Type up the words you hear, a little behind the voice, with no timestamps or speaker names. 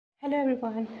Hello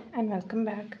everyone and welcome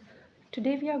back.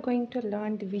 Today we are going to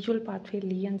learn the visual pathway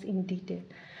lesions in detail.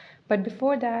 But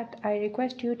before that, I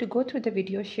request you to go through the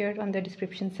video shared on the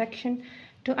description section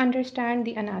to understand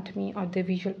the anatomy of the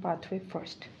visual pathway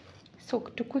first. So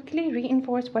to quickly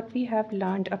reinforce what we have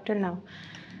learned up till now,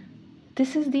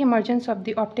 this is the emergence of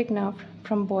the optic nerve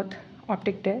from both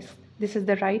optic discs. This is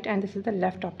the right and this is the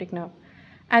left optic nerve.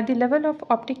 At the level of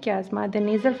optic chiasma, the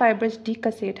nasal fibers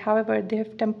decussate. However, they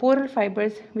have temporal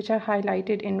fibers which are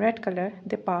highlighted in red color.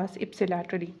 They pass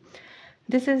ipsilaterally.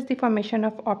 This is the formation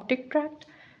of optic tract,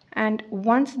 and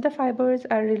once the fibers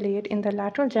are relayed in the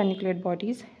lateral geniculate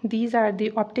bodies, these are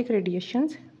the optic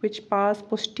radiations which pass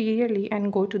posteriorly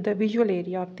and go to the visual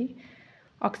area of the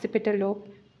occipital lobe,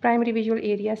 primary visual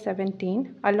area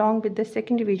 17, along with the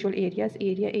secondary visual areas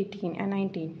area 18 and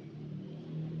 19.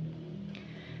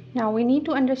 Now we need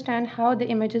to understand how the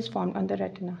image is formed on the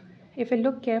retina. If we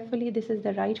look carefully, this is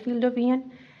the right field of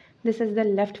vision, this is the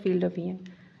left field of vision.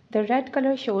 The red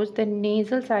color shows the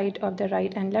nasal side of the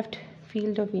right and left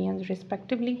field of vision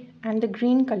respectively, and the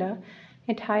green color,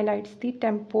 it highlights the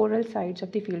temporal sides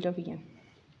of the field of vision.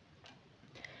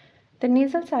 The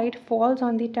nasal side falls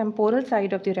on the temporal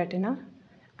side of the retina,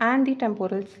 and the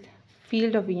temporal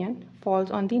field of vision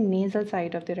falls on the nasal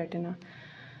side of the retina.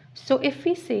 So if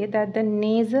we say that the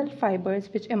nasal fibers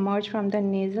which emerge from the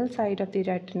nasal side of the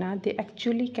retina, they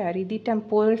actually carry the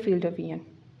temporal field of vision.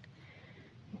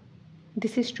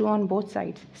 This is true on both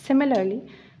sides. Similarly,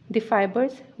 the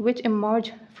fibers which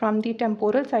emerge from the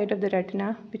temporal side of the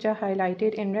retina, which are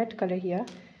highlighted in red color here,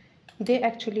 they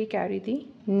actually carry the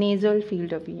nasal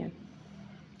field of vision.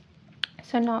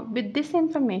 So now with this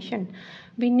information,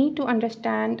 we need to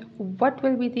understand what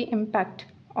will be the impact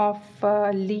of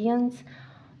lesions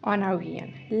on our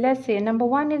vision. Let's say number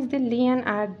one is the lesion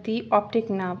at the optic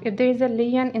nerve. If there is a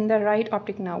lesion in the right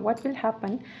optic nerve, what will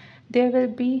happen? There will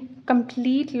be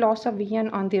complete loss of vision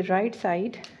on the right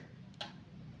side,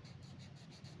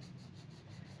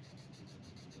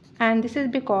 and this is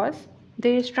because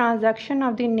there is transaction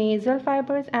of the nasal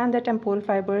fibers and the temporal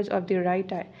fibers of the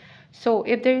right eye. So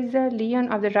if there is a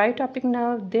lesion of the right optic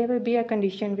nerve, there will be a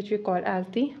condition which we call as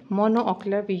the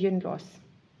monoocular vision loss.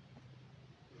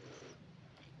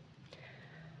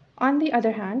 On the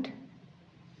other hand,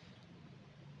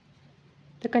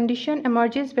 the condition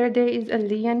emerges where there is a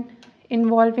lesion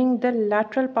involving the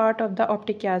lateral part of the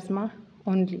optic chiasma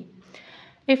only.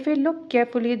 If we look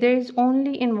carefully, there is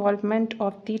only involvement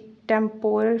of the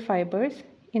temporal fibers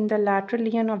in the lateral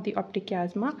lesion of the optic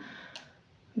chiasma,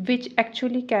 which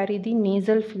actually carry the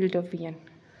nasal field of vision.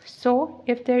 So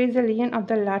if there is a lesion of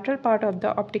the lateral part of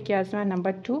the optic chiasma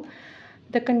number 2,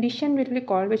 the condition which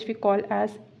we call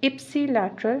as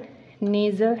ipsilateral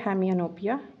nasal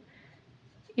hemianopia.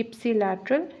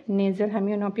 Ipsilateral nasal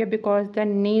hemianopia, because the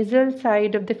nasal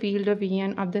side of the field of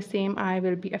vision of the same eye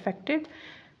will be affected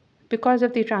because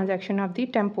of the transaction of the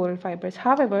temporal fibers.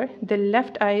 However, the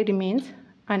left eye remains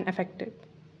unaffected.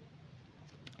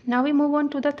 Now we move on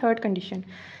to the third condition.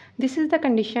 This is the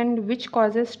condition which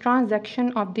causes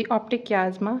transaction of the optic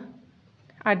chiasma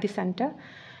at the center,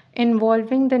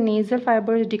 involving the nasal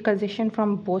fibers decussation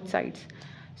from both sides.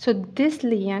 So this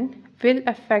lesion will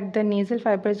affect the nasal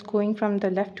fibers going from the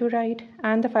left to right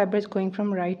and the fibers going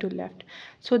from right to left.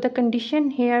 So the condition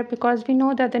here, because we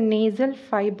know that the nasal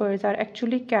fibers are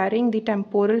actually carrying the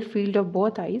temporal field of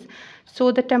both eyes,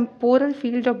 so the temporal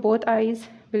field of both eyes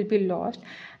will be lost,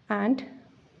 and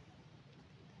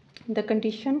the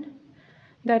condition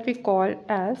that we call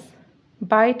as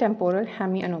bitemporal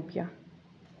hemianopia.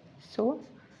 So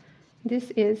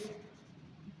this is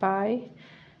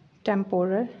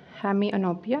bitemporal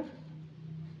hemianopia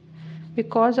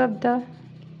because of the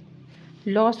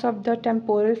loss of the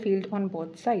temporal field on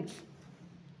both sides.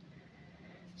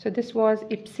 So this was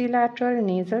ipsilateral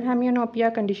nasal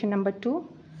hemianopia, condition number 2,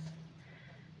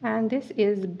 and this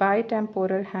is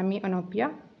bitemporal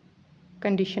hemianopia,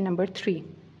 condition number 3.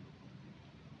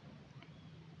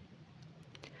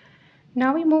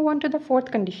 Now we move on to the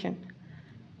fourth condition.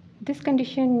 This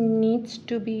condition needs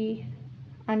to be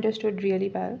understood really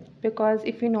well, because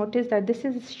if you notice that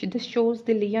this shows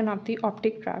the lesion of the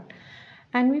optic tract,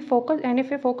 and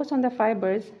if we focus on the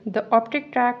fibers, the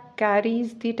optic tract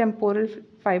carries the temporal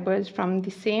fibers from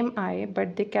the same eye,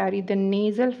 but they carry the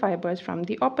nasal fibers from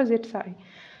the opposite side.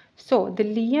 So the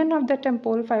lesion of the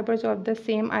temporal fibers of the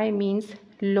same eye means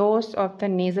loss of the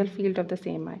nasal field of the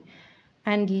same eye,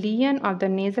 and lesion of the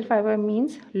nasal fiber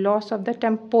means loss of the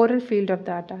temporal field of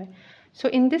that eye. So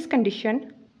in this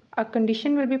condition, a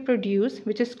condition will be produced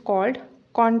which is called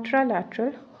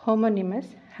contralateral homonymous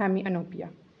hemianopia.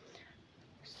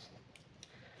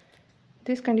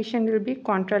 This condition will be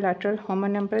contralateral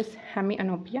homonymous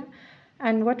hemianopia.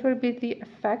 And what will be the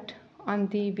effect on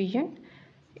the vision?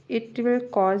 It will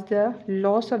cause the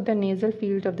loss of the nasal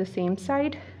field of the same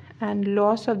side and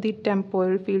loss of the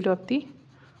temporal field of the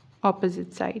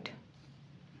opposite side.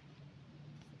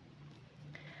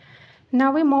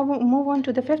 Now we move on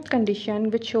to the fifth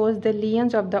condition, which shows the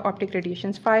lesions of the optic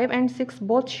radiations. 5 and 6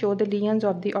 both show the lesions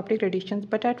of the optic radiations,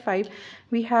 but at 5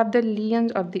 we have the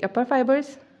lesions of the upper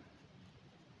fibers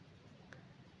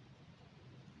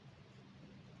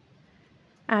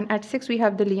and at 6 we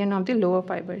have the lesion of the lower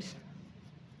fibers.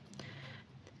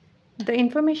 The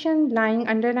information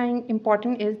underlying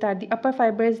important is that the upper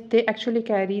fibers, they actually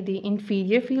carry the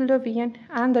inferior field of vision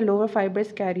and the lower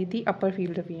fibers carry the upper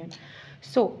field of vision.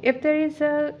 So if there is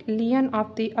a lesion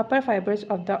of the upper fibers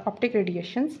of the optic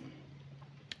radiations,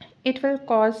 it will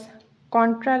cause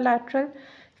contralateral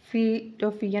field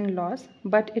of vision loss,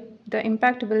 but the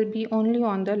impact will be only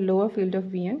on the lower field of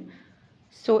vision.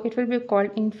 So it will be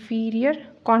called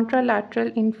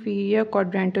contralateral inferior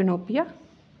quadrantonopia.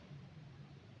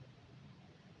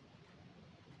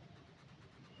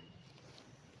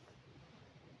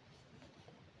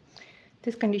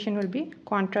 This condition will be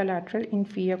contralateral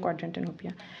inferior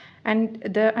quadrantonopia. And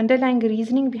the underlying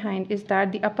reasoning behind is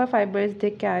that the upper fibers,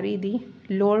 they carry the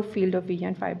lower field of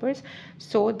vision fibers.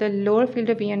 So the lower field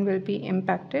of vision will be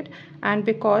impacted, and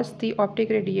because the optic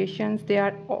radiations, they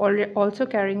are also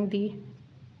carrying the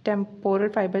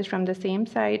temporal fibers from the same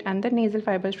side and the nasal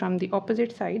fibers from the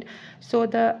opposite side. So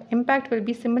the impact will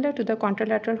be similar to the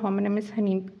contralateral homonymous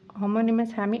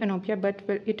hemianopia, but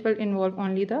it will involve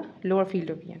only the lower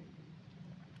field of vision.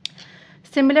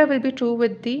 Similar will be true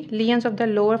with the lesions of the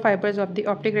lower fibers of the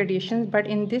optic radiations, but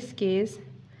in this case,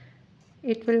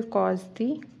 it will cause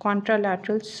the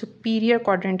contralateral superior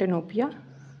quadrantonopia,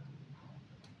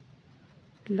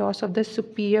 loss of the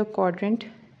superior quadrant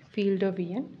field of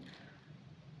vision,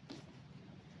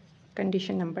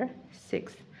 condition number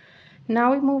 6.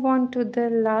 Now we move on to the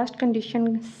last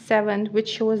condition, 7, which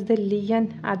shows the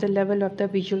lesion at the level of the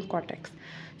visual cortex.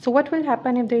 So what will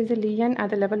happen if there is a lesion at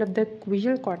the level of the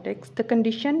visual cortex? The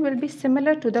condition will be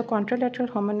similar to the contralateral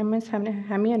homonymous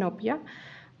hemianopia,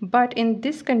 but in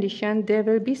this condition there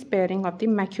will be sparing of the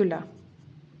macula.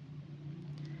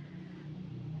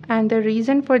 And the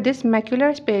reason for this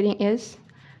macular sparing is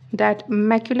that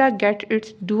macula gets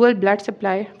its dual blood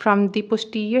supply from the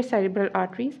posterior cerebral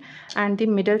arteries and the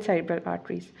middle cerebral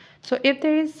arteries. So if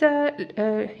there is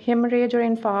a hemorrhage or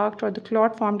infarct or the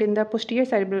clot formed in the posterior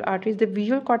cerebral arteries, the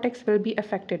visual cortex will be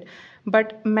affected,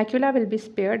 but macula will be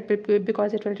spared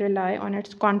because it will rely on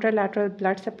its contralateral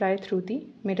blood supply through the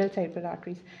middle cerebral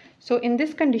arteries. So in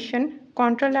this condition,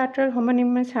 contralateral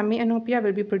homonymous hemianopia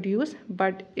will be produced,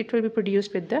 but it will be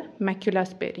produced with the macula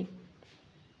sparing.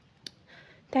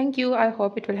 Thank you. I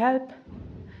hope it will help.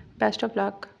 Best of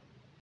luck.